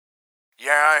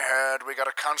Yeah, I heard. We got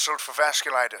a consult for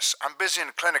vasculitis. I'm busy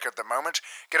in clinic at the moment.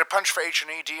 Get a punch for H&E,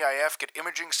 DIF, get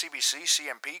imaging, CBC,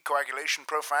 CMP, coagulation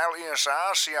profile,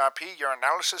 ESR, CRP,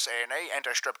 urinalysis, ANA,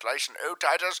 anti-streptolysin, O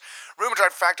titers,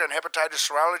 rheumatoid factor and hepatitis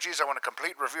serologies. I want a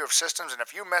complete review of systems, and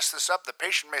if you mess this up, the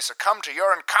patient may succumb to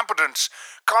your incompetence.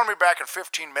 Call me back in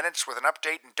 15 minutes with an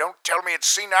update, and don't tell me it's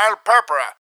senile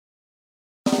purpura.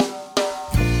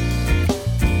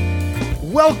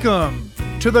 Welcome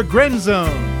to the Gren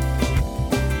Zone.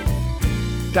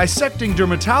 Dissecting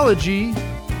dermatology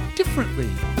differently.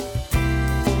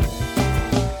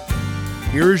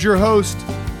 Here is your host,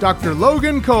 Dr.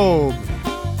 Logan Kolb.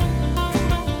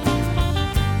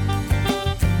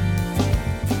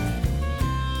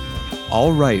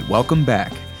 All right, welcome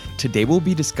back. Today we'll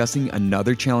be discussing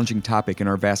another challenging topic in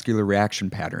our vascular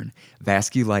reaction pattern,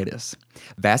 vasculitis.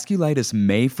 Vasculitis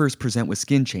may first present with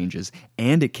skin changes,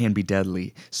 and it can be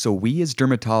deadly, so we as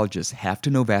dermatologists have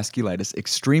to know vasculitis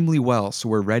extremely well so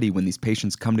we're ready when these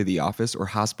patients come to the office or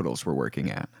hospitals we're working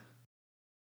at.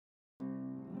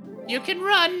 You can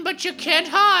run, but you can't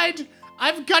hide.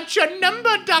 I've got your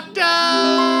number, doctor!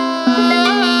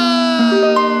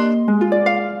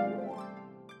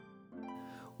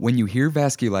 When you hear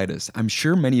vasculitis, I'm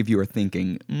sure many of you are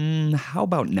thinking, how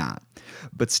about not?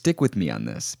 But stick with me on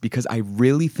this, because I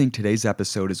really think today's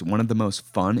episode is one of the most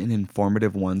fun and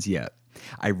informative ones yet.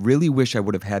 I really wish I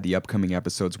would have had the upcoming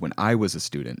episodes when I was a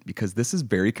student, because this is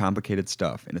very complicated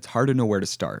stuff, and it's hard to know where to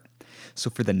start. So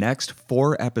for the next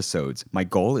 4 episodes, my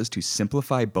goal is to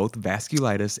simplify both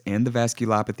vasculitis and the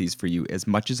vasculopathies for you as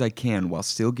much as I can while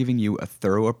still giving you a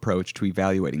thorough approach to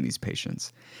evaluating these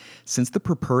patients. Since the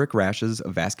purpuric rashes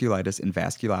of vasculitis and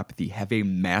vasculopathy have a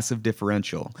massive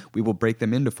differential, we will break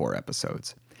them into 4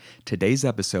 episodes. Today's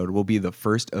episode will be the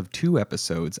first of 2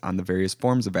 episodes on the various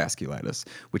forms of vasculitis,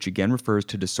 which again refers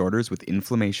to disorders with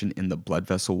inflammation in the blood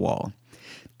vessel wall.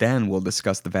 Then we'll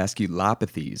discuss the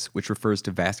vasculopathies, which refers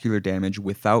to vascular damage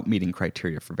without meeting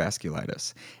criteria for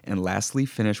vasculitis. And lastly,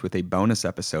 finish with a bonus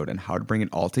episode on how to bring it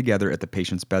all together at the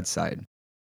patient's bedside.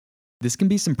 This can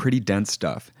be some pretty dense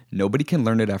stuff. Nobody can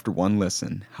learn it after one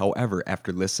listen. However,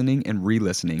 after listening and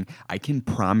re-listening, I can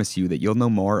promise you that you'll know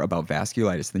more about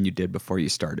vasculitis than you did before you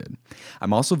started.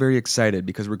 I'm also very excited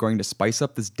because we're going to spice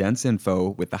up this dense info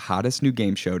with the hottest new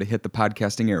game show to hit the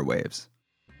podcasting airwaves.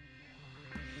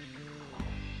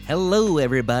 Hello,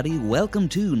 everybody. Welcome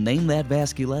to Name That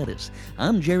Vasculitis.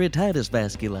 I'm Titus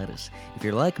Vasculitis. If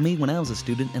you're like me when I was a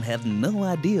student and had no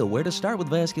idea where to start with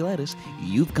vasculitis,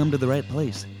 you've come to the right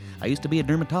place. I used to be a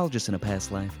dermatologist in a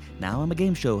past life. Now I'm a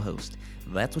game show host.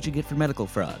 That's what you get for medical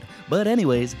fraud. But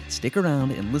anyways, stick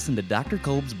around and listen to Dr.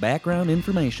 Kolb's background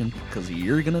information, because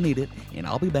you're going to need it, and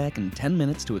I'll be back in 10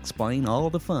 minutes to explain all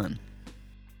the fun.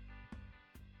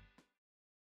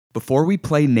 Before we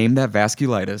play Name That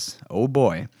Vasculitis, oh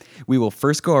boy, we will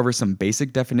first go over some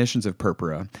basic definitions of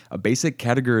purpura, a basic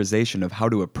categorization of how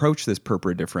to approach this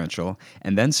purpura differential,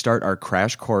 and then start our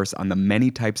crash course on the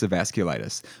many types of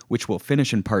vasculitis, which we'll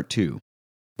finish in part 2.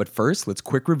 But first, let's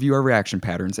quick review our reaction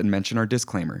patterns and mention our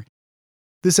disclaimer.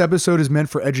 This episode is meant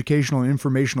for educational and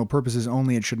informational purposes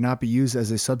only and should not be used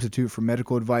as a substitute for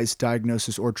medical advice,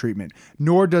 diagnosis, or treatment.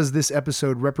 Nor does this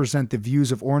episode represent the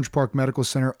views of Orange Park Medical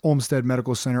Center, Olmsted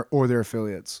Medical Center, or their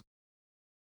affiliates.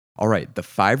 Alright, the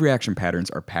 5 reaction patterns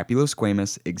are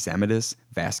papulosquamous, eczematous,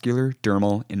 vascular,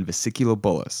 dermal, and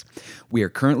vesiculobullous. We are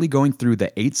currently going through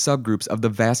the 8 subgroups of the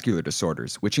vascular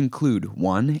disorders, which include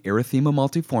 1. Erythema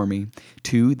multiforme,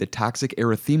 2. The toxic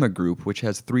erythema group, which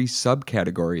has 3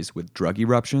 subcategories with drug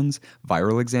eruptions,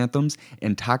 viral exanthems,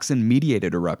 and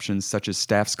toxin-mediated eruptions such as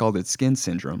staph-scalded skin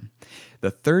syndrome.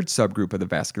 The 3rd subgroup of the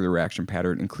vascular reaction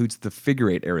pattern includes the figure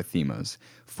 8 erythemas.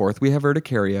 4th, we have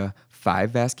urticaria,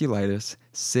 5. Vasculitis,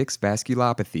 6.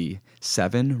 Vasculopathy,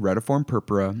 7. Retiform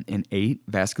purpura, and 8.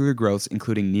 Vascular growths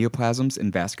including neoplasms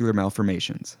and vascular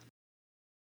malformations.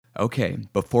 Okay,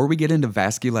 before we get into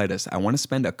vasculitis, I want to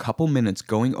spend a couple minutes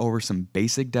going over some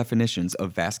basic definitions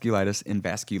of vasculitis and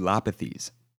vasculopathies.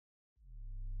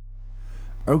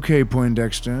 Okay,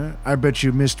 Poindexter, I bet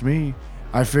you missed me.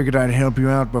 I figured I'd help you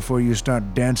out before you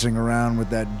start dancing around with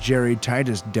that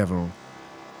Titus devil.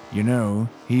 You know,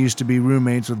 he used to be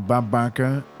roommates with Bob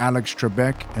Barker, Alex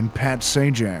Trebek, and Pat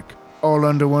Sajak, all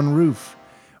under one roof.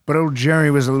 But old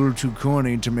Jerry was a little too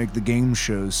corny to make the game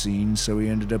show scene, so he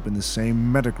ended up in the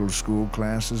same medical school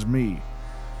class as me.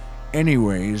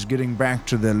 Anyways, getting back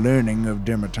to the learning of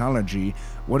dermatology,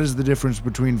 what is the difference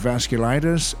between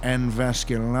vasculitis and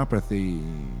vasculopathy?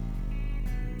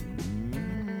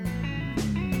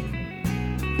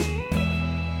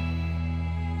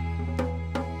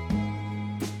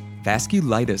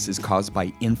 Vasculitis is caused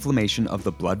by inflammation of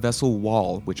the blood vessel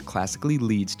wall, which classically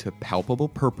leads to palpable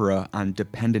purpura on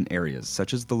dependent areas,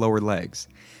 such as the lower legs.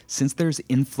 Since there's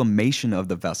inflammation of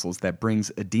the vessels that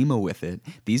brings edema with it,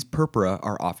 these purpura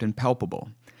are often palpable.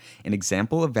 An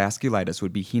example of vasculitis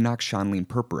would be Henoch-Schönlein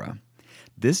purpura.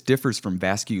 This differs from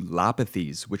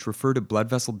vasculopathies, which refer to blood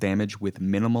vessel damage with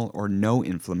minimal or no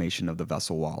inflammation of the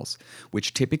vessel walls,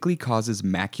 which typically causes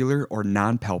macular or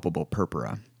non-palpable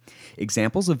purpura.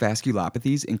 Examples of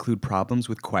vasculopathies include problems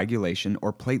with coagulation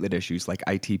or platelet issues like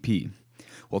ITP.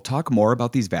 We'll talk more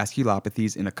about these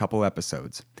vasculopathies in a couple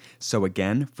episodes. So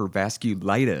again, for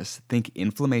vasculitis, think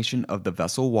inflammation of the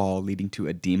vessel wall leading to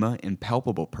edema and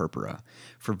palpable purpura.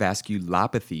 For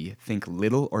vasculopathy, think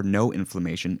little or no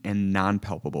inflammation and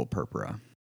non-palpable purpura.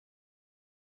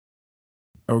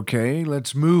 Okay,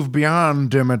 let's move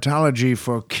beyond dermatology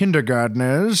for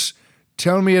kindergartners.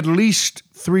 Tell me at least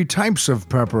 3 types of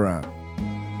purpura.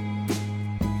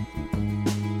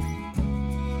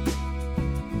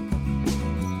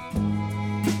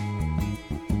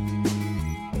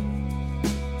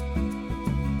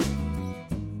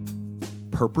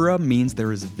 Purpura means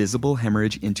there is visible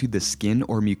hemorrhage into the skin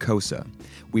or mucosa.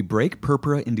 We break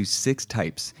purpura into 6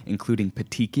 types, including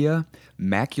petechia,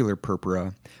 macular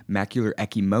purpura, macular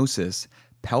ecchymosis,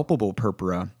 palpable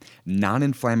purpura,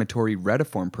 non-inflammatory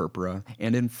retiform purpura,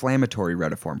 and inflammatory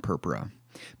retiform purpura.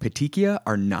 Petechia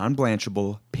are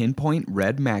non-blanchable, pinpoint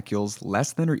red macules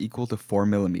less than or equal to 4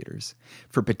 millimeters.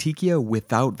 For petechia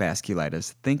without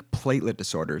vasculitis, think platelet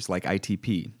disorders like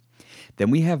ITP. Then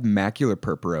we have macular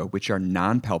purpura, which are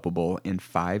non-palpable and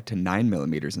 5 to 9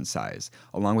 millimeters in size,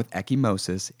 along with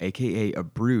ecchymosis, aka a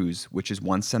bruise, which is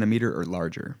 1 centimeter or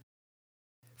larger.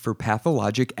 For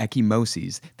pathologic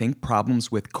ecchymoses, think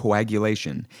problems with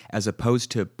coagulation, as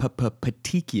opposed to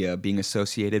petechia being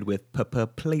associated with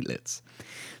platelets.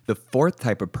 The 4th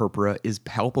type of purpura is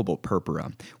palpable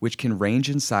purpura, which can range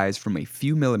in size from a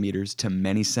few millimeters to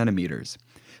many centimeters.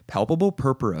 Palpable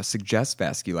purpura suggests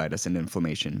vasculitis and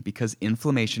inflammation because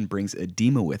inflammation brings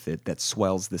edema with it that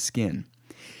swells the skin.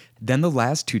 Then the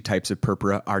last 2 types of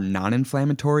purpura are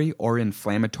non-inflammatory or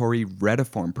inflammatory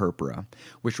retiform purpura,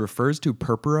 which refers to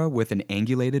purpura with an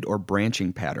angulated or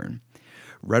branching pattern.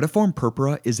 Retiform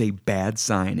purpura is a bad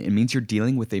sign. It means you're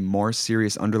dealing with a more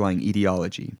serious underlying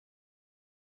etiology.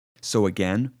 So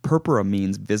again, purpura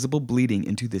means visible bleeding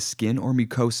into the skin or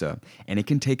mucosa, and it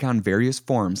can take on various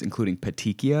forms including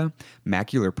petechia,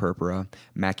 macular purpura,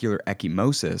 macular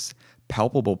ecchymosis,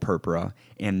 palpable purpura,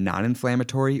 and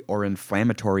non-inflammatory or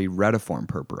inflammatory retiform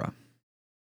purpura.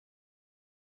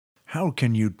 How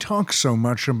can you talk so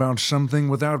much about something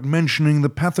without mentioning the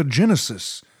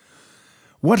pathogenesis?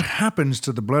 What happens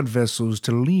to the blood vessels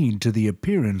to lead to the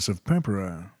appearance of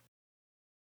purpura?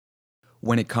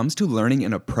 When it comes to learning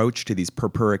an approach to these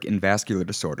purpuric and vascular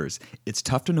disorders, it's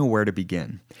tough to know where to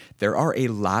begin. There are a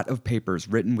lot of papers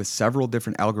written with several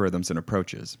different algorithms and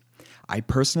approaches. I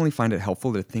personally find it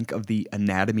helpful to think of the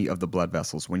anatomy of the blood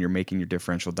vessels when you're making your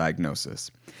differential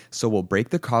diagnosis. So we'll break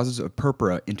the causes of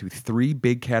purpura into 3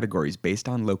 big categories based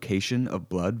on location of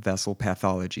blood vessel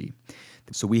pathology.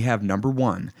 So we have number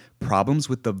 1, problems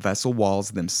with the vessel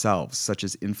walls themselves, such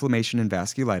as inflammation and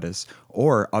vasculitis,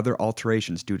 or other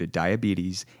alterations due to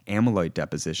diabetes, amyloid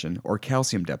deposition, or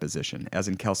calcium deposition, as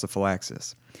in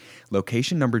calciphylaxis.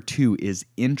 Location number 2 is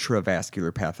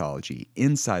intravascular pathology,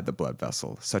 inside the blood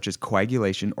vessel, such as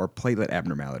coagulation or platelet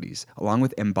abnormalities, along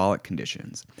with embolic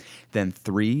conditions. Then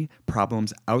 3,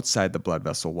 problems outside the blood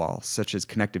vessel wall, such as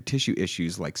connective tissue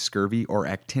issues like scurvy or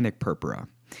actinic purpura.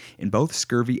 In both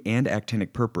scurvy and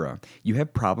actinic purpura, you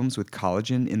have problems with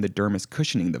collagen in the dermis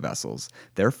cushioning the vessels.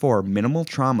 Therefore, minimal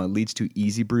trauma leads to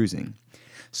easy bruising.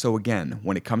 So again,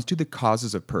 when it comes to the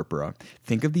causes of purpura,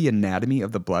 think of the anatomy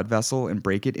of the blood vessel and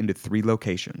break it into 3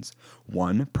 locations.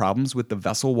 1, problems with the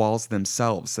vessel walls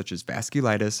themselves, such as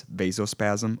vasculitis,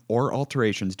 vasospasm, or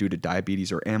alterations due to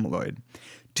diabetes or amyloid.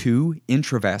 2,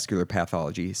 intravascular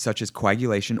pathology, such as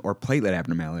coagulation or platelet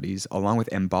abnormalities, along with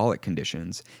embolic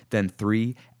conditions. Then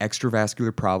 3,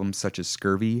 extravascular problems such as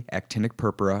scurvy, actinic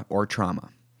purpura, or trauma.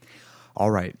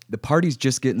 All right, the party's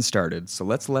just getting started, so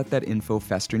let's let that info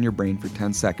fester in your brain for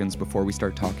 10 seconds before we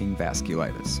start talking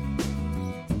vasculitis.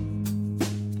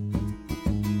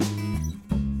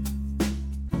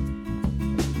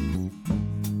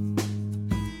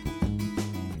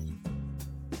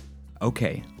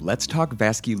 Okay, let's talk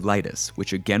vasculitis,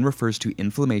 which again refers to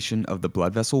inflammation of the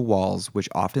blood vessel walls, which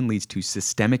often leads to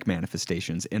systemic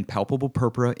manifestations and palpable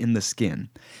purpura in the skin.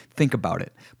 Think about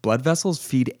it. Blood vessels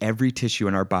feed every tissue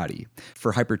in our body.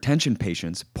 For hypertension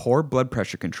patients, poor blood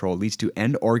pressure control leads to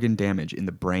end organ damage in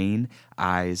the brain,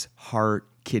 eyes, heart,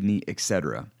 kidney,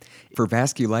 etc. For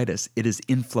vasculitis, it is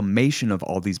inflammation of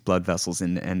all these blood vessels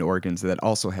and organs that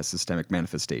also has systemic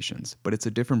manifestations, but it's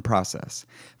a different process.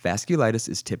 Vasculitis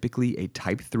is typically a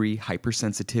type 3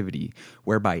 hypersensitivity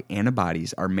whereby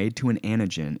antibodies are made to an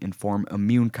antigen and form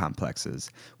immune complexes,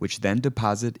 which then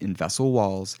deposit in vessel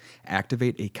walls,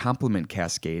 activate a complement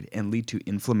cascade, and lead to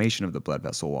inflammation of the blood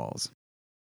vessel walls.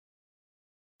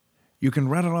 You can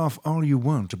rattle off all you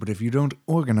want, but if you don't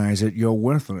organize it, you're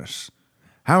worthless.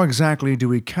 How exactly do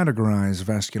we categorize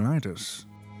vasculitis?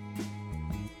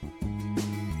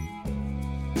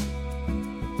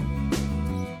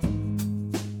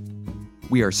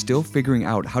 We are still figuring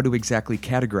out how to exactly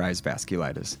categorize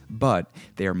vasculitis, but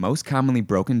they are most commonly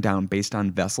broken down based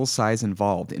on vessel size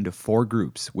involved into 4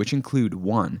 groups, which include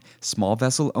 1. Small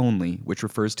vessel only, which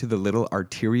refers to the little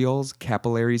arterioles,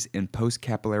 capillaries, and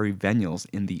postcapillary venules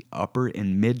in the upper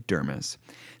and mid dermis.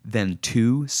 Then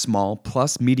 2. Small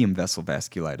plus medium vessel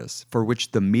vasculitis, for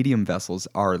which the medium vessels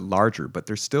are larger, but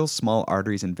they're still small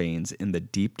arteries and veins in the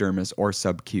deep dermis or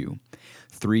sub-Q.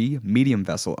 3. Medium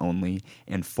vessel only,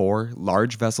 and 4.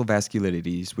 Large vessel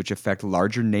vasculitides, which affect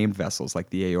larger named vessels like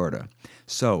the aorta.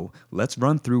 So, let's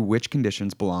run through which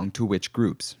conditions belong to which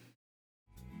groups.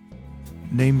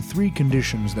 Name 3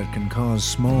 conditions that can cause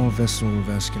small vessel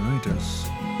vasculitis.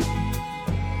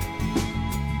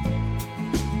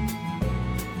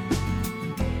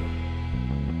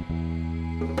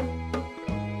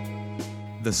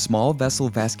 The small vessel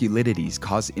vasculitides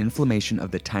cause inflammation of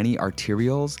the tiny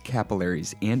arterioles,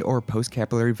 capillaries, and or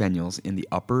postcapillary venules in the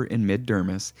upper and mid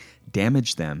dermis,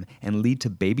 damage them, and lead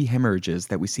to baby hemorrhages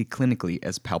that we see clinically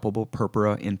as palpable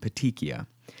purpura and petechia.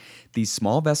 These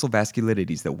small vessel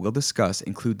vasculitides that we'll discuss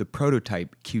include the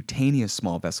prototype cutaneous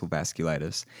small vessel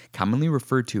vasculitis, commonly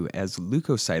referred to as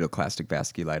leukocytoclastic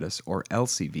vasculitis or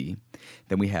LCV.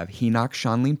 Then we have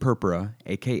Henoch-Schönlein purpura,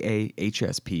 aka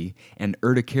HSP, and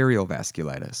urticarial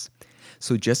vasculitis.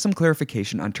 So just some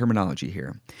clarification on terminology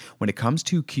here. When it comes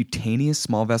to cutaneous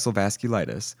small vessel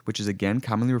vasculitis, which is again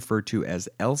commonly referred to as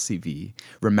LCV,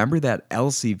 remember that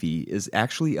LCV is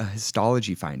actually a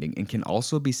histology finding and can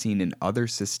also be seen in other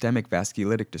systemic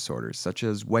vasculitic disorders such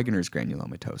as Wegener's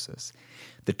granulomatosis.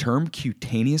 The term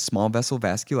cutaneous small vessel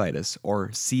vasculitis, or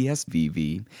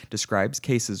CSVV, describes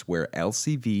cases where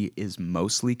LCV is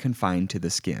mostly confined to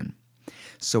the skin.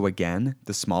 So again,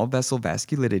 the small vessel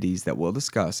vasculitides that we'll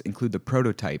discuss include the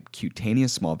prototype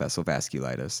cutaneous small vessel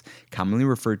vasculitis, commonly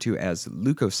referred to as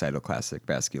leukocytoclastic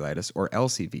vasculitis or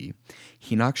LCV,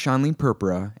 Henoch-Schönlein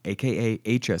purpura, aka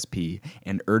HSP,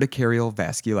 and urticarial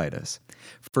vasculitis.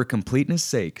 For completeness'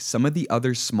 sake, some of the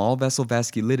other small vessel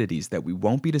vasculitides that we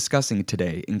won't be discussing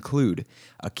today include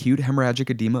acute hemorrhagic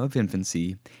edema of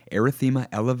infancy, erythema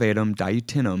elevatum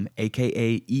diutinum,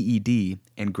 aka EED,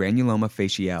 and granuloma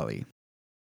faciale.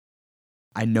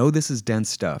 I know this is dense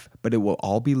stuff, but it will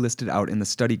all be listed out in the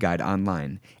study guide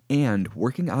online, and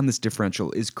working on this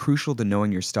differential is crucial to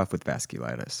knowing your stuff with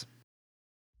vasculitis.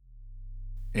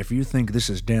 If you think this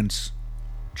is dense,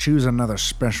 choose another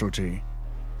specialty.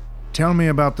 Tell me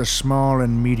about the small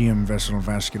and medium vessel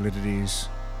vasculitides,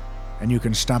 and you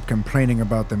can stop complaining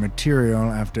about the material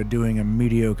after doing a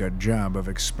mediocre job of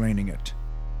explaining it.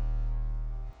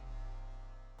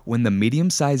 When the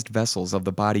medium-sized vessels of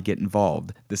the body get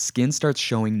involved, the skin starts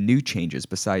showing new changes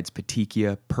besides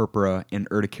petechia, purpura, and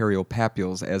urticarial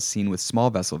papules as seen with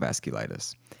small vessel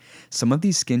vasculitis. Some of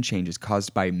these skin changes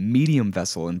caused by medium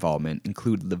vessel involvement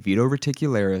include livedo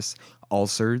reticularis,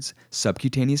 ulcers,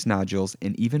 subcutaneous nodules,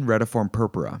 and even retiform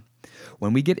purpura.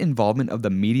 When we get involvement of the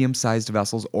medium-sized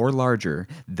vessels or larger,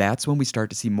 that's when we start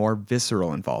to see more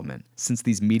visceral involvement, since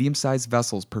these medium-sized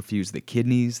vessels perfuse the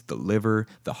kidneys, the liver,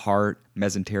 the heart,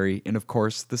 mesentery, and of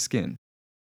course, the skin.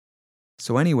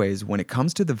 So anyways, when it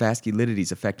comes to the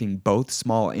vasculitides affecting both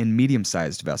small and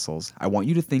medium-sized vessels, I want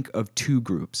you to think of 2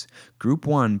 groups. Group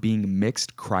 1 being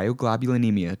mixed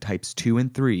cryoglobulinemia types 2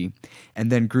 and 3,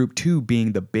 and then Group 2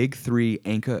 being the big 3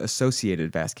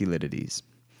 ANCA-associated vasculitides.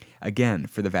 Again,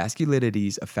 for the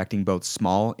vasculitides affecting both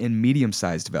small and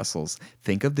medium-sized vessels,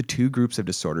 think of the 2 groups of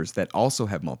disorders that also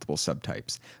have multiple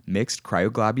subtypes, mixed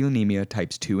cryoglobulinemia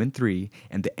types 2 and 3,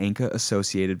 and the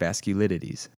ANCA-associated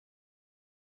vasculitides.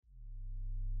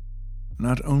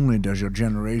 Not only does your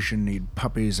generation need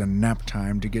puppies and nap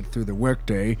time to get through the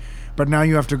workday, but now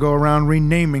you have to go around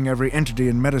renaming every entity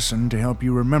in medicine to help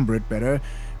you remember it better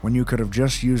when you could have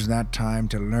just used that time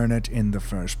to learn it in the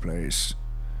first place.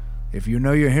 If you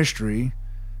know your history,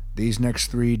 these next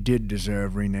 3 did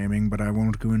deserve renaming, but I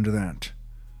won't go into that.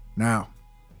 Now,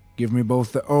 give me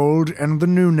both the old and the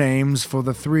new names for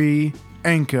the 3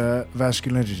 ANCA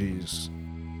vasculitides.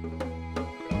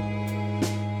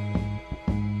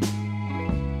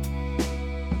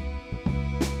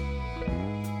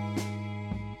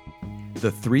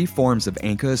 The three forms of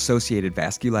ANCA-associated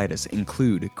vasculitis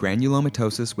include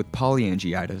granulomatosis with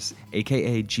polyangiitis,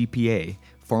 aka GPA,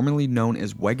 formerly known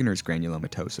as Wegener's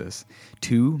granulomatosis,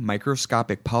 2.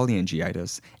 Microscopic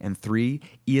polyangiitis, and 3.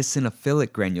 Eosinophilic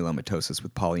granulomatosis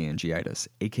with polyangiitis,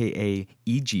 aka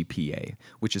EGPA,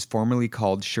 which is formerly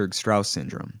called Sturge-Strauss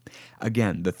syndrome.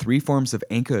 Again, the three forms of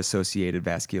ANCA-associated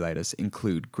vasculitis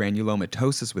include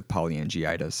granulomatosis with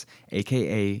polyangiitis,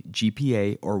 aka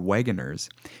GPA or Wegener's,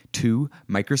 2.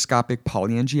 Microscopic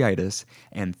polyangiitis,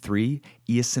 and 3.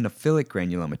 Eosinophilic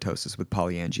granulomatosis with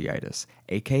polyangiitis,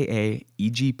 aka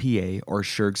EGPA or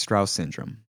Sturge-Strauss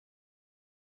syndrome.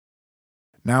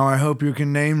 Now I hope you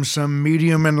can name some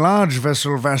medium and large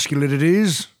vessel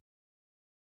vasculitides.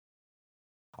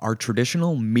 Our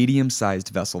traditional medium-sized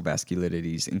vessel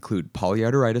vasculitides include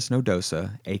polyarteritis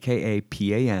nodosa, aka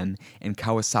PAN, and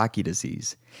Kawasaki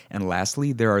disease. And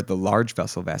lastly, there are the large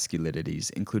vessel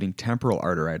vasculitides, including temporal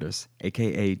arteritis,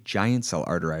 aka giant cell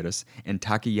arteritis, and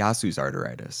Takayasu's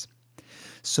arteritis.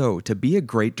 So, to be a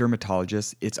great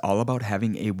dermatologist, it's all about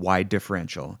having a wide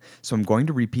differential. So I'm going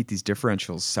to repeat these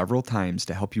differentials several times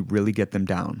to help you really get them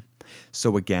down.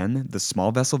 So again, the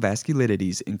small vessel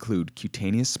vasculitides include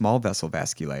cutaneous small vessel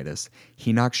vasculitis,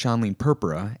 Henoch-Schönlein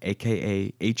purpura,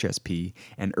 aka HSP,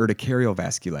 and urticarial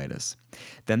vasculitis.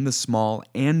 Then the small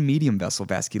and medium vessel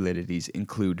vasculitides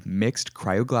include mixed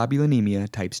cryoglobulinemia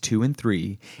types 2 and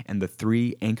 3, and the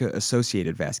 3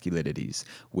 ANCA-associated vasculitides,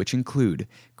 which include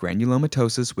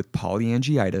granulomatosis with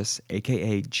polyangiitis,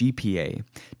 aka GPA,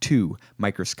 2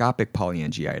 microscopic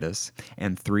polyangiitis,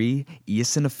 and 3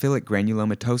 eosinophilic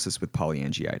granulomatosis with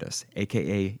polyangiitis,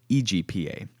 aka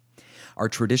EGPA. Our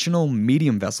traditional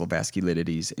medium vessel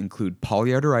vasculitides include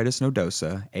polyarteritis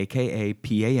nodosa, aka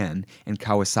PAN, and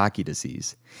Kawasaki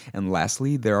disease. And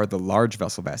lastly, there are the large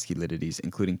vessel vasculitides,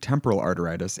 including temporal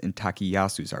arteritis and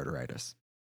Takayasu's arteritis.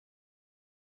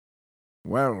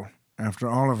 Well, after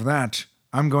all of that,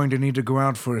 I'm going to need to go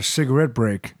out for a cigarette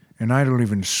break, and I don't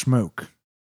even smoke.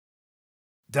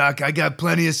 Doc, I got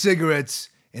plenty of cigarettes,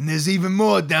 and there's even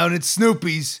more down at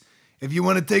Snoopy's. If you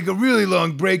want to take a really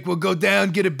long break, we'll go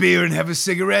down, get a beer, and have a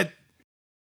cigarette.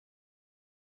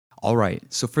 All right,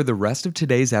 so for the rest of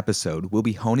today's episode, we'll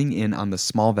be honing in on the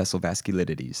small vessel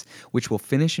vasculitides, which will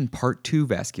finish in part 2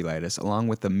 vasculitis along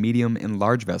with the medium and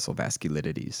large vessel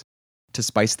vasculitides. To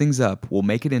spice things up, we'll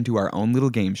make it into our own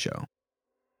little game show.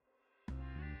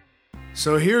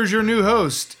 So here's your new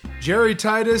host, Jerry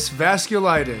Titus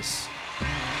Vasculitis.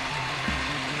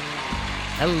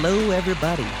 Hello,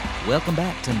 everybody. Welcome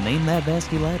back to Name That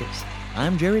Vasculitis.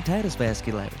 I'm Jerry Titus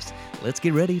Vasculitis. Let's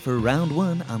get ready for round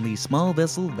 1 on the small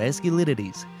vessel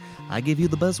vasculitides. I give you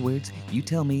the buzzwords, you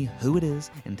tell me who it is,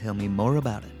 and tell me more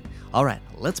about it. All right,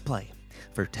 let's play.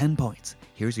 For 10 points,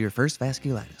 here's your first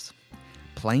vasculitis.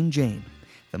 Plain Jane,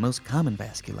 the most common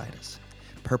vasculitis.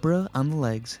 Purpura on the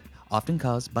legs, often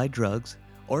caused by drugs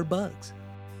or bugs.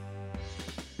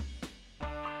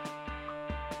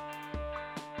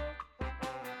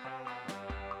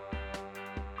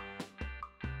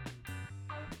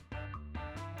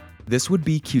 This would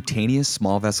be cutaneous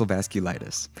small vessel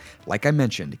vasculitis. Like I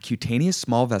mentioned, cutaneous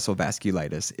small vessel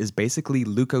vasculitis is basically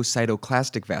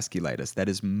leukocytoclastic vasculitis that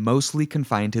is mostly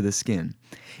confined to the skin.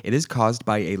 It is caused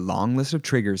by a long list of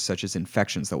triggers such as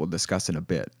infections that we'll discuss in a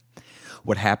bit.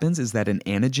 What happens is that an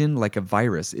antigen like a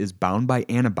virus is bound by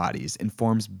antibodies and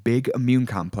forms big immune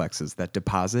complexes that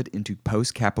deposit into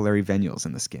postcapillary venules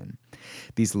in the skin.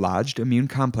 These lodged immune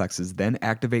complexes then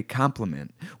activate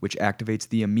complement, which activates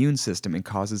the immune system and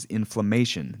causes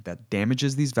inflammation that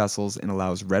damages these vessels and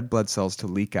allows red blood cells to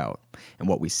leak out. And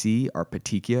what we see are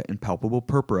petechia and palpable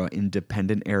purpura in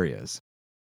dependent areas.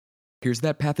 Here's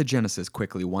that pathogenesis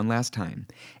quickly one last time.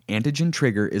 Antigen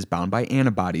trigger is bound by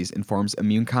antibodies and forms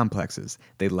immune complexes.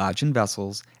 They lodge in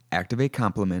vessels, activate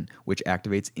complement, which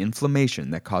activates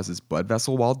inflammation that causes blood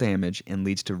vessel wall damage and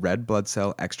leads to red blood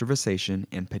cell extravasation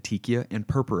and petechia and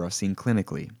purpura seen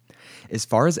clinically. As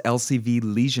far as LCV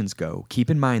lesions go, keep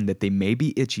in mind that they may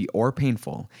be itchy or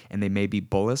painful, and they may be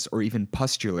bullous or even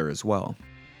pustular as well.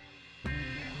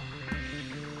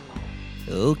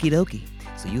 Okie dokie.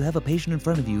 So you have a patient in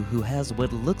front of you who has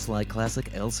what looks like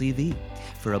classic LCV.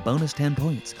 For a bonus 10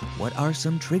 points, what are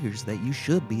some triggers that you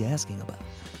should be asking about?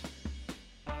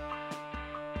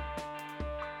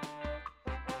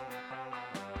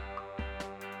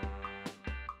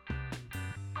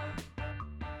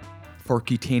 For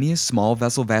cutaneous small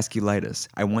vessel vasculitis,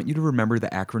 I want you to remember the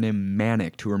acronym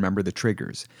MANIC to remember the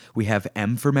triggers. We have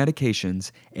M for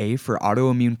medications, A for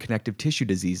autoimmune connective tissue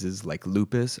diseases like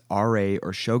lupus, RA,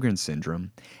 or Sjogren's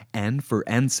syndrome, N for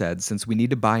NSAIDs since we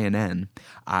need to buy an N,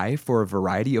 I for a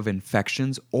variety of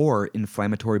infections or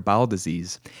inflammatory bowel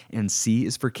disease, and C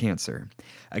is for cancer.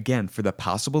 Again, for the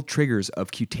possible triggers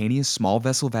of cutaneous small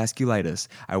vessel vasculitis,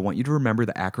 I want you to remember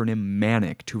the acronym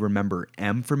MANIC to remember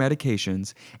M for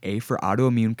medications, A for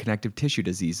autoimmune connective tissue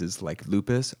diseases like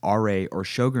lupus, RA, or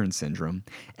Sjogren's syndrome,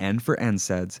 N for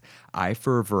NSAIDs, I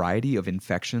for a variety of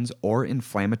infections or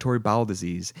inflammatory bowel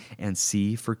disease, and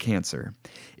C for cancer.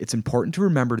 It's important to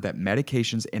remember that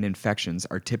medications and infections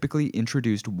are typically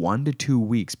introduced 1 to 2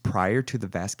 weeks prior to the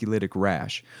vasculitic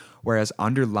rash, whereas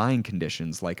underlying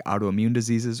conditions like autoimmune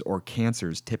diseases or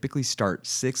cancers typically start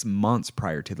 6 months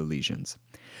prior to the lesions.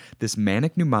 This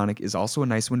manic pneumonic is also a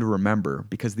nice one to remember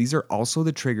because these are also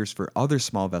the triggers for other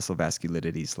small vessel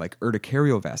vasculitides like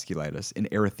urticarial vasculitis and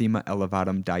erythema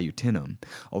elevatum diutinum,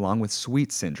 along with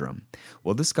Sweets syndrome.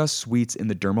 We'll discuss Sweets in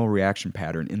the dermal reaction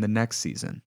pattern in the next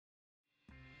season.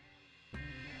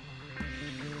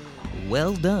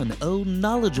 Well done, oh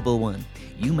knowledgeable one.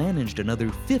 You managed another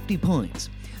 50 points.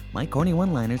 My corny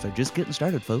one-liners are just getting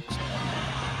started, folks.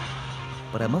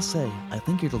 But I must say, I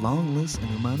think your long lists and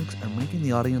mnemonics are making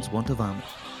the audience want to vomit.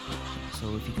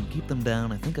 So if you can keep them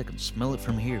down, I think I can smell it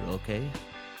from here, okay?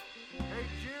 Hey,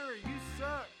 Jerry, you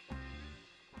suck.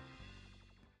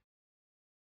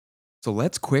 So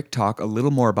let's quick talk a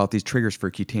little more about these triggers for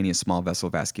cutaneous small vessel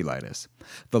vasculitis.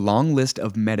 The long list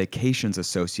of medications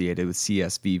associated with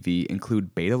CSVV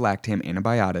include beta-lactam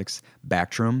antibiotics,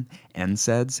 Bactrim,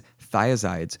 NSAIDs,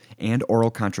 thiazides, and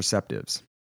oral contraceptives.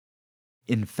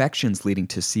 Infections leading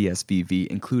to CSVV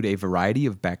include a variety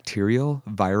of bacterial,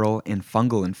 viral, and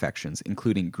fungal infections,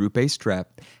 including group A strep,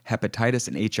 hepatitis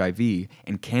and HIV,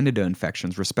 and candida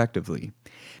infections, respectively.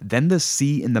 Then the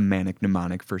C in the manic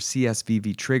mnemonic for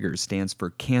CSVV triggers stands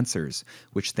for cancers,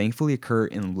 which thankfully occur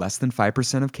in less than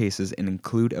 5% of cases and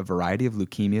include a variety of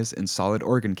leukemias and solid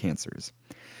organ cancers.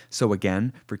 So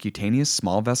again, for cutaneous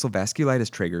small vessel vasculitis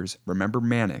triggers, remember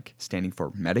MANIC, standing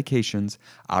for medications,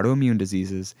 autoimmune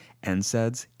diseases,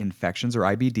 NSAIDs, infections or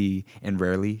IBD, and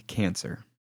rarely cancer.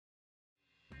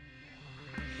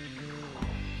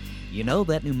 You know,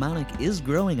 that mnemonic is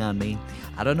growing on me.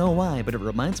 I don't know why, but it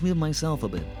reminds me of myself a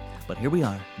bit. But here we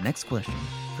are, next question.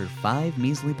 For 5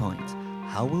 measly points,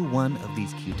 how will one of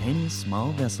these cutaneous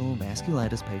small vessel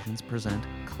vasculitis patients present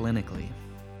clinically?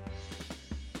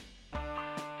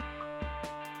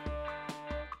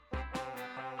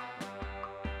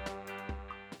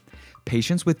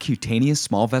 Patients with cutaneous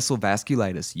small vessel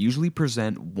vasculitis usually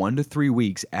present 1 to 3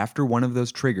 weeks after one of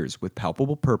those triggers with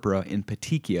palpable purpura and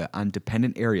petechia on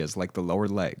dependent areas like the lower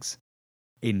legs.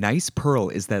 A nice pearl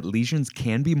is that lesions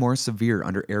can be more severe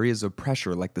under areas of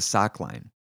pressure like the sock line.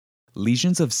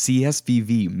 Lesions of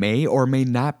CSVV may or may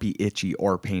not be itchy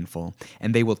or painful,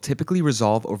 and they will typically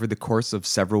resolve over the course of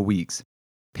several weeks.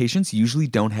 Patients usually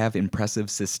don't have impressive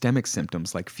systemic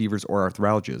symptoms like fevers or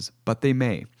arthralgias, but they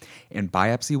may, and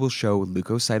biopsy will show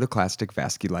leukocytoclastic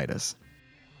vasculitis.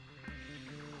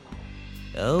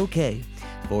 Okay,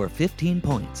 for 15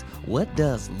 points, what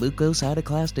does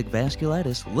leukocytoclastic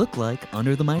vasculitis look like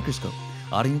under the microscope?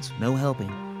 Audience, no helping.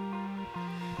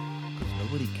 Because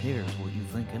nobody cares what you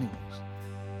think anyways.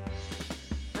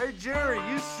 Hey, Jerry,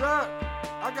 you suck.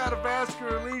 I got a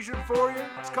vascular lesion for you.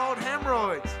 It's called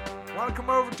hemorrhoids. Want to come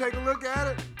over and take a look at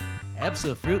it?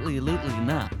 Absolutely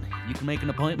not. You can make an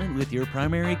appointment with your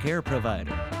primary care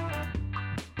provider.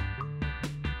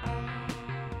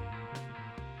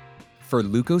 For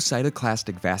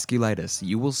leukocytoclastic vasculitis,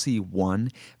 you will see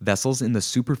 1. Vessels in the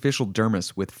superficial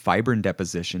dermis with fibrin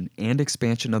deposition and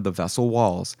expansion of the vessel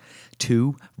walls,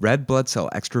 2. Red blood cell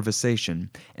extravasation,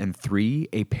 and 3.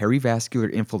 A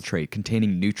perivascular infiltrate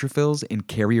containing neutrophils and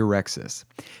karyarexis.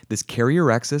 This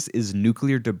karyarexis is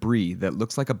nuclear debris that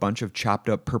looks like a bunch of chopped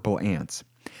up purple ants.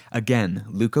 Again,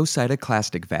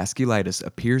 leukocytoclastic vasculitis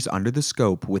appears under the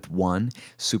scope with 1.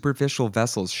 Superficial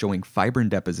vessels showing fibrin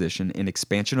deposition and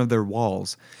expansion of their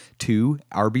walls, 2.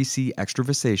 RBC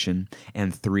extravasation,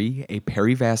 and 3. A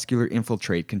perivascular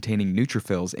infiltrate containing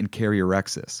neutrophils and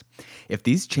karyarexis. If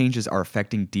these changes are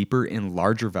affecting deeper and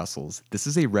larger vessels, this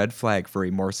is a red flag for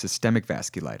a more systemic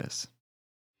vasculitis.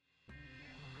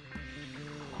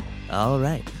 All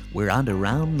right, we're on to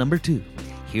round number 2.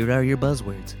 Here are your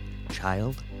buzzwords: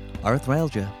 child,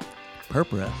 arthralgia,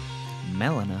 purpura,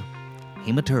 melena,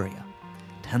 hematuria.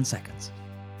 10 seconds.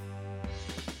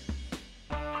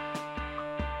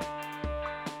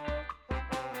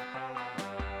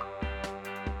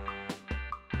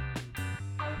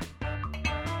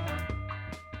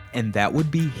 And that would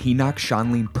be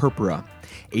Henoch-Schönlein purpura.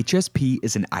 HSP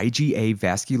is an IgA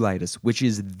vasculitis, which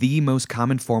is the most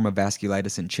common form of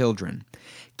vasculitis in children.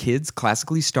 Kids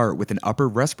classically start with an upper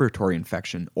respiratory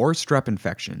infection or strep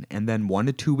infection, and then 1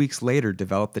 to 2 weeks later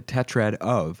develop the tetrad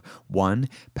of 1.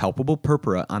 Palpable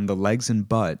purpura on the legs and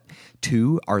butt,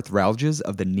 2. Arthralgias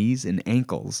of the knees and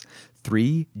ankles,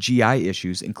 3. GI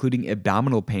issues including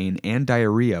abdominal pain and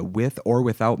diarrhea with or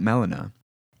without melena.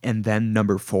 And then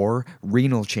number 4,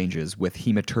 renal changes with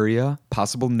hematuria,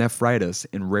 possible nephritis,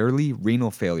 and rarely renal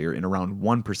failure in around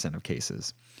 1% of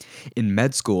cases. In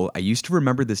med school, I used to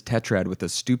remember this tetrad with a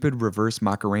stupid reverse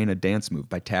Macarena dance move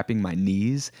by tapping my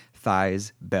knees,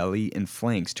 thighs, belly, and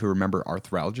flanks to remember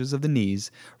arthralgias of the knees,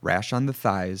 rash on the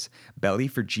thighs, belly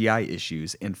for GI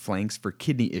issues, and flanks for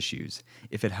kidney issues.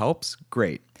 If it helps,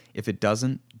 great. If it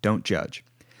doesn't, don't judge.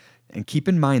 And keep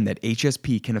in mind that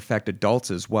HSP can affect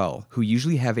adults as well, who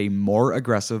usually have a more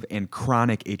aggressive and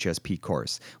chronic HSP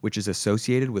course, which is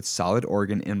associated with solid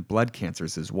organ and blood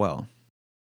cancers as well.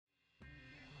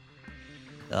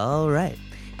 All right,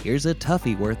 here's a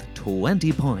toughie worth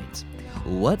 20 points.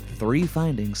 What 3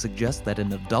 findings suggest that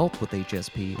an adult with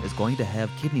HSP is going to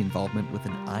have kidney involvement with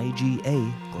an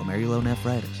IgA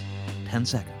glomerulonephritis? 10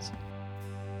 seconds.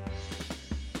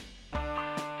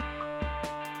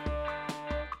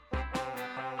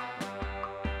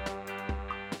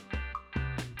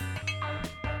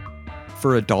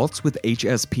 For adults with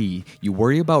HSP, you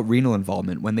worry about renal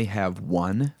involvement when they have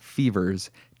 1.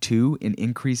 Fevers, 2. An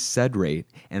increased sed rate,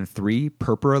 and 3.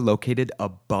 Purpura located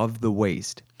above the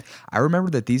waist. I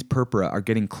remember that these purpura are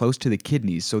getting close to the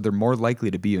kidneys, so they're more likely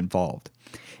to be involved.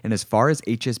 And as far as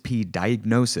HSP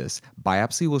diagnosis,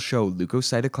 biopsy will show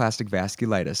leukocytoclastic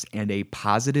vasculitis and a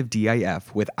positive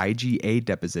DIF with IgA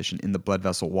deposition in the blood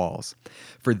vessel walls.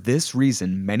 For this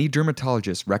reason, many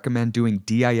dermatologists recommend doing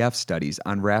DIF studies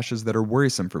on rashes that are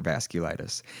worrisome for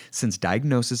vasculitis, since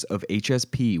diagnosis of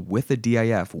HSP with a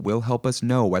DIF will help us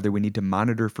know whether we need to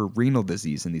monitor for renal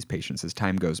disease in these patients as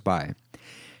time goes by.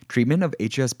 Treatment of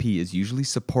HSP is usually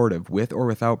supportive with or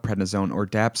without prednisone or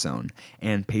dapsone,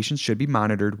 and patients should be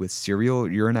monitored with serial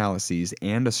urinalyses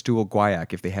and a stool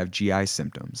guaiac if they have GI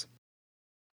symptoms.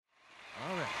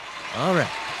 All right.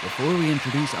 Before we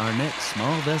introduce our next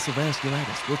small vessel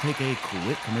vasculitis, we'll take a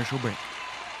quick commercial break.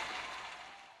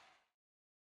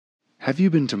 Have you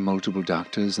been to multiple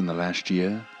doctors in the last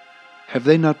year? Have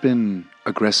they not been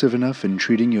aggressive enough in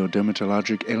treating your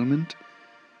dermatologic ailment?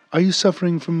 Are you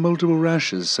suffering from multiple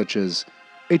rashes such as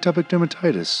atopic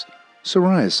dermatitis,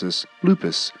 psoriasis,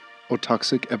 lupus, or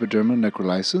toxic epidermal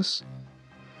necrolysis?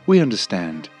 We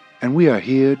understand, and we are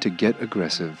here to get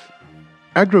aggressive.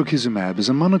 Agrokizumab is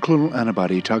a monoclonal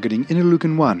antibody targeting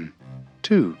interleukin-1,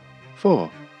 2,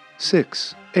 4,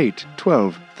 6, 8,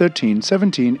 12, 13,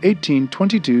 17, 18,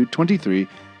 22, 23,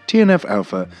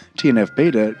 TNF-alpha,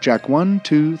 TNF-beta, JAK1,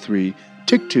 2, 3,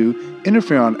 TYK2,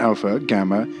 interferon alpha,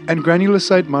 gamma, and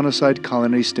granulocyte monocyte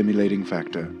colony stimulating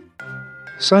factor.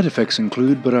 Side effects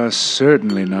include, but are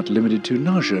certainly not limited to,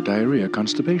 nausea, diarrhea,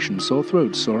 constipation, sore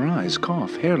throat, sore eyes,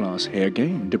 cough, hair loss, hair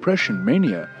gain, depression,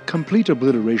 mania, complete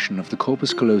obliteration of the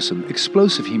corpus callosum,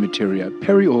 explosive hematuria,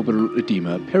 periorbital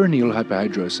edema, perineal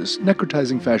hyperhidrosis,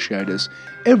 necrotizing fasciitis,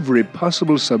 every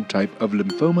possible subtype of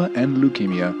lymphoma and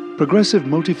leukemia, progressive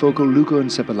multifocal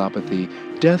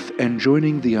leukoencephalopathy, death and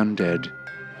joining the undead.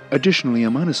 Additionally, a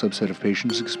minor subset of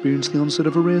patients experience the onset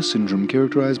of a rare syndrome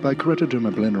characterized by keratoderma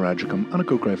blenneragicum,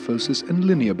 onychocryphosis, and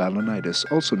lineobalanitis,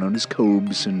 also known as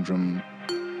Kolb syndrome.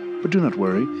 But do not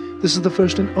worry, this is the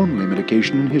first and only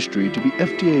medication in history to be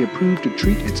FDA approved to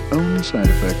treat its own side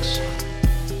effects.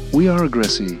 We are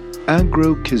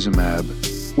Agrokizumab,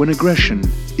 when aggression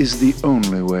is the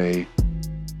only way.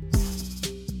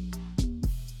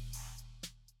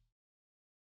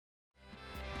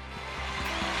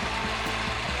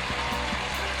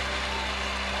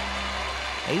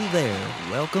 Hey there,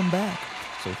 welcome back.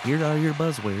 So here are your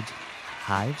buzzwords: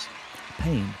 hives,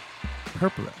 pain,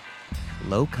 purpura,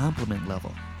 low complement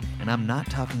level. And I'm not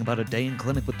talking about a day in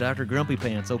clinic with Dr. Grumpy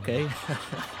Pants, okay?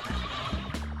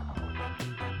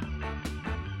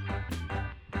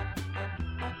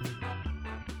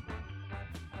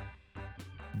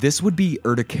 This would be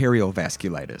urticarial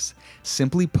vasculitis.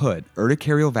 Simply put,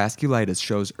 urticarial vasculitis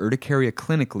shows urticaria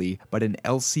clinically, but an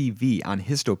LCV on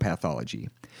histopathology.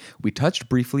 We touched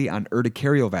briefly on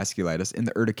urticarial vasculitis in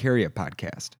the Urticaria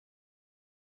podcast.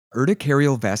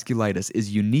 Urticarial vasculitis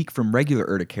is unique from regular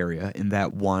urticaria in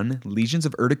that 1. Lesions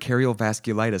of urticarial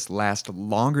vasculitis last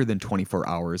longer than 24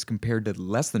 hours compared to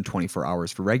less than 24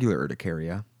 hours for regular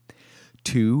urticaria.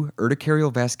 2.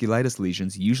 Urticarial vasculitis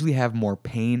lesions usually have more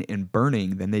pain and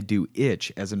burning than they do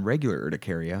itch as in regular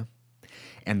urticaria.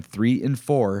 And 3 in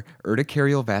 4,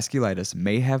 urticarial vasculitis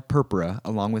may have purpura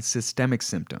along with systemic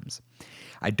symptoms.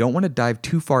 I don't want to dive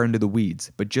too far into the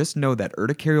weeds, but just know that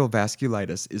urticarial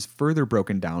vasculitis is further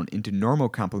broken down into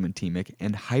normocomplementemic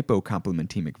and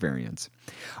hypocomplementemic variants.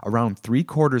 Around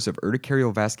 3/4 of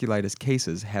urticarial vasculitis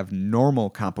cases have normal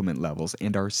complement levels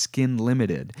and are skin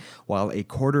limited, while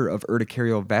 1/4 of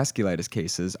urticarial vasculitis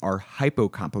cases are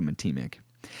hypocomplementemic.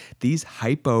 These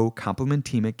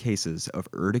hypocomplementemic cases of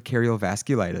urticarial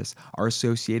vasculitis are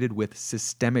associated with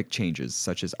systemic changes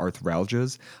such as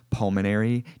arthralgias,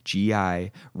 pulmonary,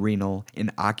 GI, renal,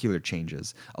 and ocular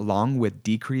changes, along with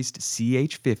decreased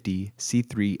CH50,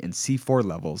 C3, and C4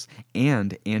 levels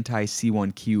and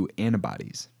anti-C1q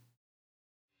antibodies.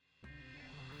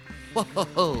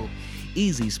 Whoa!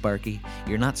 Easy, Sparky.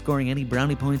 You're not scoring any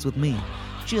brownie points with me.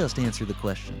 Just answer the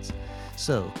questions.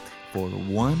 So, for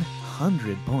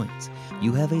 100 points,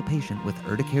 you have a patient with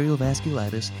urticarial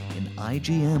vasculitis and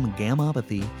IgM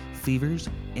gammopathy, fevers,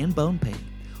 and bone pain.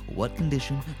 What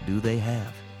condition do they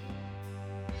have?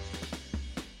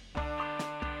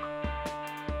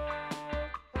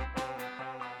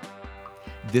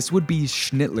 This would be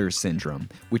Schnittler syndrome,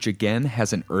 which again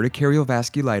has an urticarial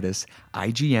vasculitis,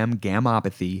 IgM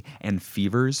gammopathy, and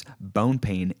fevers, bone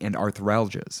pain, and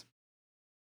arthralgias.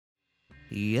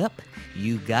 Yep,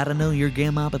 you gotta know your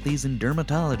gammopathies in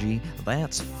dermatology.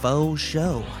 That's faux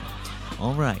show.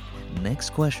 Alright,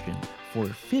 next question. For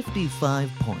 55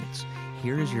 points,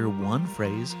 here is your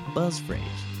one-phrase buzz phrase.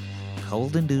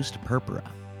 Cold-induced purpura.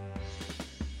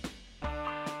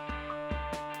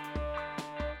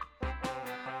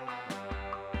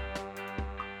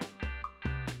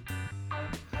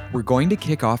 We're going to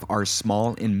kick off our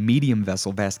small and medium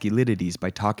vessel vasculitides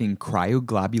by talking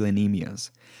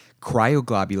cryoglobulinemias.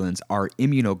 Cryoglobulins are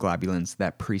immunoglobulins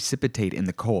that precipitate in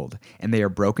the cold, and they are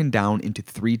broken down into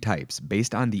 3 types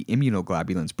based on the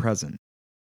immunoglobulins present.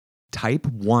 Type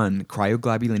 1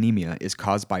 cryoglobulinemia is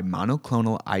caused by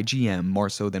monoclonal IgM more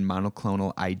so than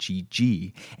monoclonal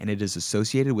IgG, and it is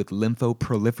associated with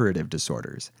lymphoproliferative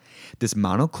disorders. This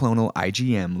monoclonal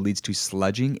IgM leads to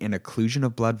sludging and occlusion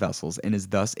of blood vessels and is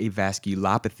thus a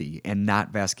vasculopathy and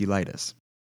not vasculitis.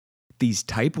 These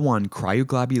type 1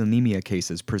 cryoglobulinemia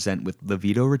cases present with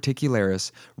livedo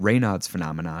reticularis, Raynaud's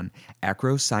phenomenon,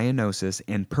 acrocyanosis,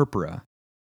 and purpura.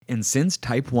 And since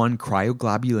type 1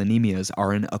 cryoglobulinemias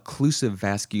are an occlusive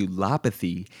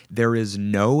vasculopathy, there is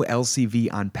no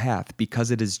LCV on path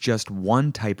because it is just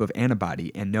one type of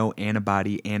antibody and no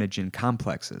antibody-antigen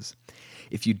complexes.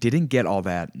 If you didn't get all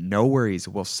that, no worries,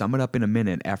 we'll sum it up in a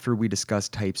minute after we discuss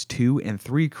types 2 and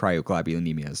 3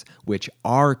 cryoglobulinemias, which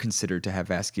are considered to have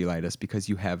vasculitis because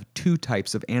you have 2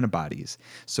 types of antibodies,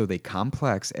 so they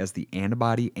complex as the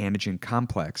antibody-antigen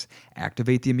complex,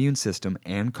 activate the immune system,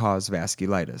 and cause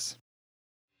vasculitis.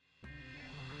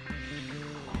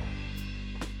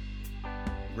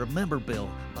 Remember, Bill,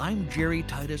 I'm Jerry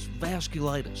Titus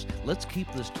Vasculitis. Let's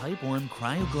keep this type 1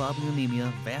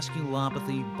 cryoglobulinemia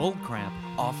vasculopathy bullcrap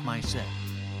off my set.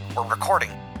 We're recording.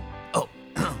 Oh,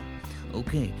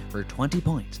 okay, for 20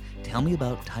 points, tell me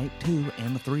about type 2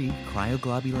 and 3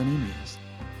 cryoglobulinemias.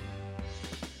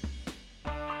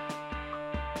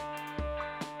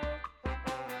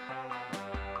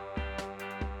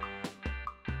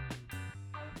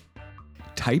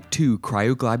 Type 2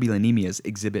 cryoglobulinemias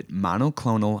exhibit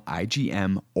monoclonal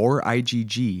IgM or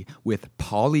IgG with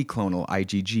polyclonal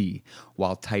IgG,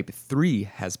 while type 3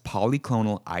 has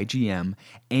polyclonal IgM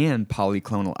and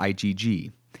polyclonal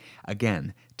IgG.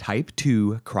 Again, type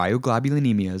 2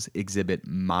 cryoglobulinemias exhibit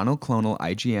monoclonal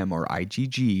IgM or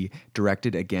IgG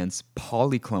directed against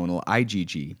polyclonal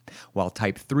IgG, while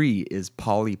type 3 is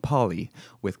poly-poly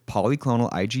with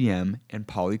polyclonal IgM and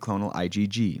polyclonal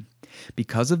IgG.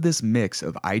 Because of this mix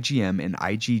of IgM and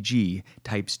IgG,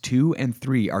 types 2 and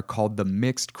 3 are called the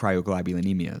mixed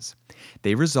cryoglobulinemias.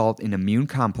 They result in immune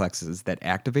complexes that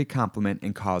activate complement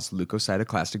and cause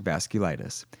leukocytoclastic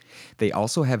vasculitis. They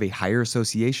also have a higher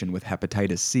association with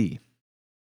hepatitis C.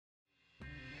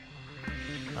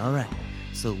 Alright,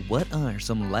 so what are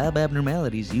some lab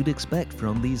abnormalities you'd expect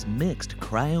from these mixed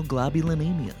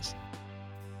cryoglobulinemias?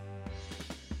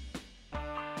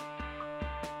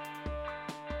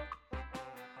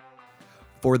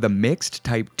 For the mixed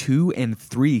type 2 and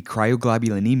 3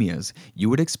 cryoglobulinemias, you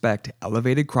would expect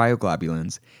elevated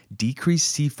cryoglobulins,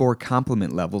 decreased C4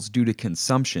 complement levels due to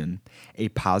consumption, a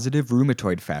positive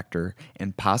rheumatoid factor,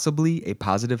 and possibly a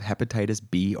positive hepatitis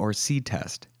B or C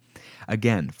test.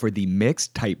 Again, for the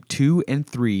mixed type 2 and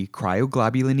 3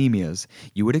 cryoglobulinemias,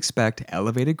 you would expect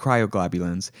elevated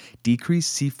cryoglobulins,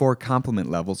 decreased C4 complement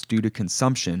levels due to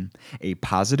consumption, a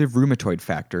positive rheumatoid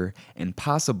factor, and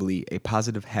possibly a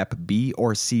positive Hep B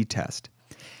or C test.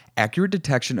 Accurate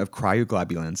detection of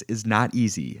cryoglobulins is not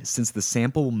easy since the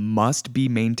sample must be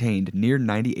maintained near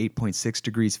 98.6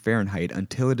 degrees Fahrenheit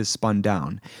until it is spun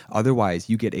down, otherwise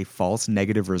you get a false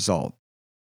negative result.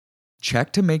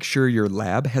 Check to make sure your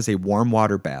lab has a warm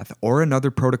water bath or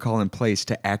another protocol in place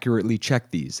to accurately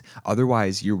check these,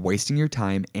 otherwise you're wasting your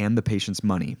time and the patient's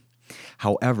money.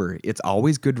 However, it's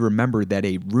always good to remember that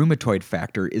a rheumatoid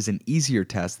factor is an easier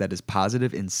test that is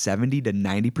positive in 70 to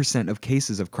 90% of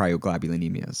cases of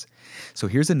cryoglobulinemias. So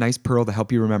here's a nice pearl to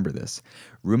help you remember this.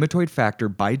 Rheumatoid factor,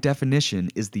 by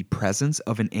definition, is the presence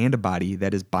of an antibody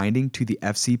that is binding to the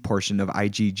Fc portion of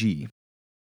IgG.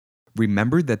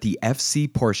 Remember that the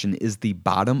Fc portion is the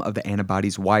bottom of the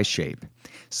antibody's Y shape.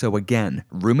 So again,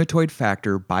 rheumatoid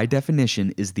factor by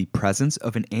definition is the presence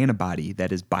of an antibody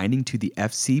that is binding to the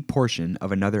Fc portion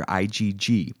of another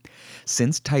IgG.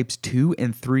 Since types 2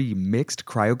 and 3 mixed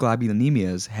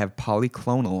cryoglobulinemias have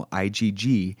polyclonal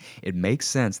IgG, it makes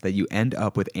sense that you end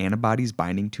up with antibodies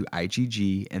binding to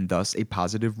IgG and thus a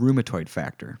positive rheumatoid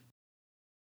factor.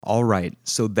 Alright,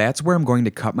 so that's where I'm going to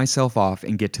cut myself off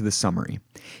and get to the summary.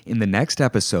 In the next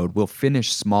episode, we'll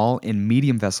finish small and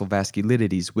medium vessel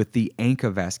vasculitides with the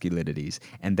ANCA vasculitides,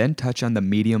 and then touch on the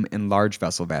medium and large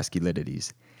vessel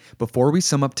vasculitides. Before we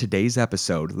sum up today's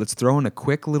episode, let's throw in a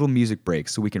quick little music break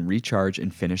so we can recharge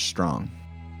and finish strong.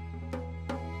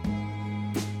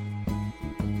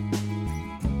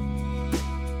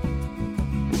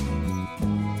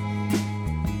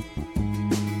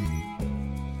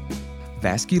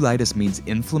 Vasculitis means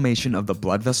inflammation of the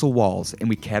blood vessel walls, and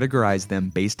we categorize them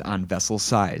based on vessel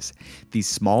size. These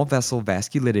small vessel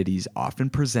vasculitides often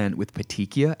present with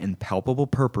petechia and palpable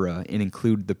purpura and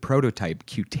include the prototype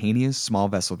cutaneous small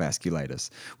vessel vasculitis,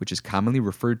 which is commonly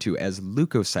referred to as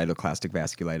leukocytoclastic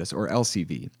vasculitis or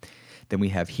LCV. Then we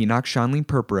have Henoch-Schönlein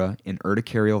purpura and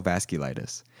urticarial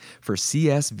vasculitis. For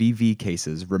CSVV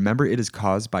cases, remember it is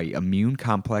caused by immune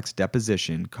complex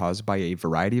deposition caused by a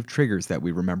variety of triggers that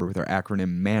we remember with our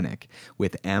acronym MANIC,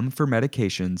 with M for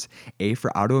medications, A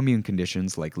for autoimmune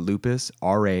conditions like lupus,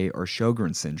 RA, or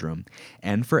Sjogren's syndrome,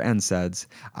 N for NSAIDs,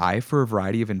 I for a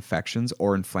variety of infections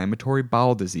or inflammatory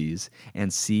bowel disease,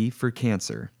 and C for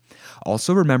cancer.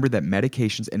 Also remember that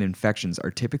medications and infections are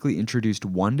typically introduced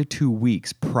 1 to 2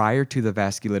 weeks prior to the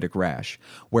vasculitic rash,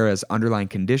 whereas underlying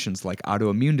conditions like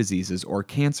autoimmune diseases or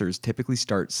cancers typically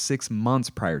start 6 months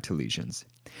prior to lesions.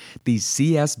 These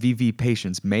CSVV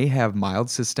patients may have mild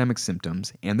systemic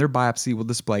symptoms, and their biopsy will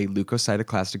display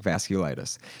leukocytoclastic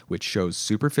vasculitis, which shows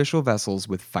superficial vessels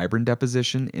with fibrin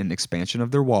deposition and expansion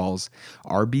of their walls,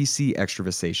 RBC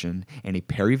extravasation, and a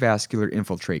perivascular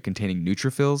infiltrate containing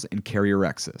neutrophils and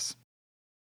karyorrhexis.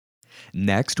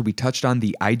 Next, we touched on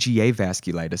the IgA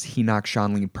vasculitis,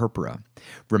 Henoch-Schönlein purpura.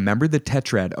 Remember the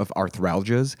tetrad of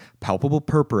arthralgias, palpable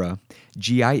purpura,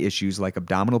 GI issues like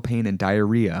abdominal pain and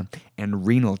diarrhea, and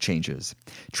renal changes.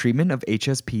 Treatment of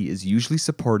HSP is usually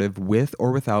supportive with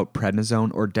or without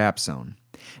prednisone or dapsone.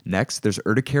 Next, there's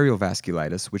urticarial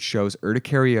vasculitis, which shows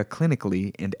urticaria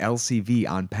clinically and LCV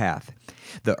on path.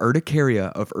 The urticaria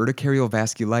of urticarial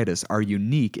vasculitis are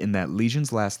unique in that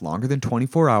lesions last longer than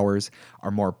 24 hours,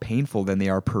 are more painful than they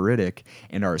are pruritic,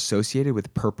 and are associated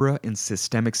with purpura and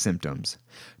systemic symptoms.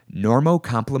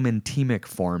 Normocomplementemic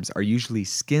forms are usually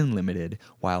skin-limited,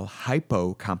 while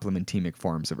hypocomplementemic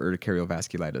forms of urticarial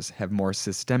vasculitis have more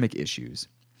systemic issues.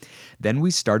 Then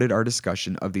we started our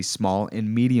discussion of the small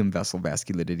and medium vessel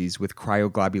vasculitides with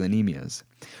cryoglobulinemias.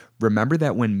 Remember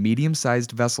that when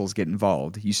medium-sized vessels get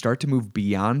involved, you start to move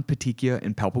beyond petechia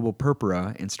and palpable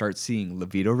purpura and start seeing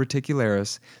livedo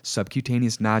reticularis,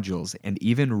 subcutaneous nodules, and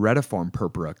even retiform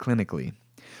purpura clinically.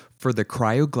 For the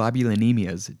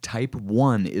cryoglobulinemias, type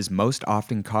 1 is most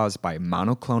often caused by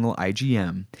monoclonal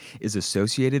IgM, is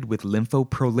associated with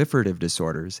lymphoproliferative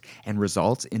disorders, and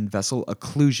results in vessel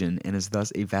occlusion and is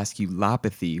thus a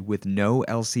vasculopathy with no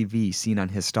LCV seen on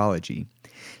histology.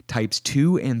 Types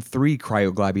 2 and 3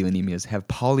 cryoglobulinemias have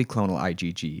polyclonal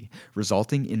IgG,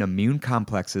 resulting in immune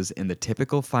complexes and the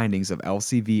typical findings of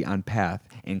LCV on path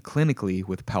and clinically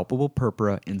with palpable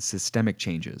purpura and systemic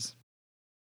changes.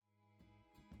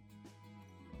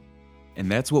 And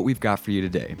that's what we've got for you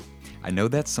today. I know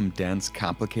that's some dense,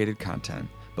 complicated content,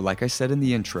 but like I said in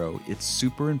the intro, it's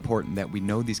super important that we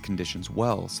know these conditions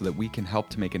well so that we can help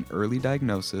to make an early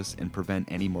diagnosis and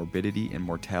prevent any morbidity and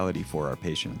mortality for our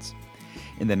patients.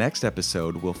 In the next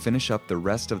episode, we'll finish up the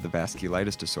rest of the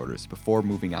vasculitis disorders before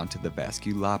moving on to the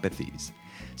vasculopathies.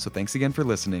 So thanks again for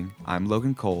listening. I'm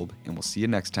Logan Kolb, and we'll see you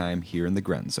next time here in the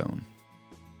Gren Zone.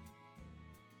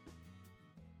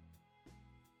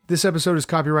 This episode is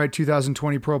copyright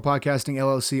 2020 Pro Podcasting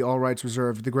LLC, all rights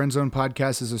reserved. The Gren Zone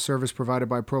podcast is a service provided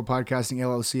by Pro Podcasting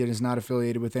LLC and is not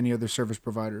affiliated with any other service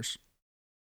providers.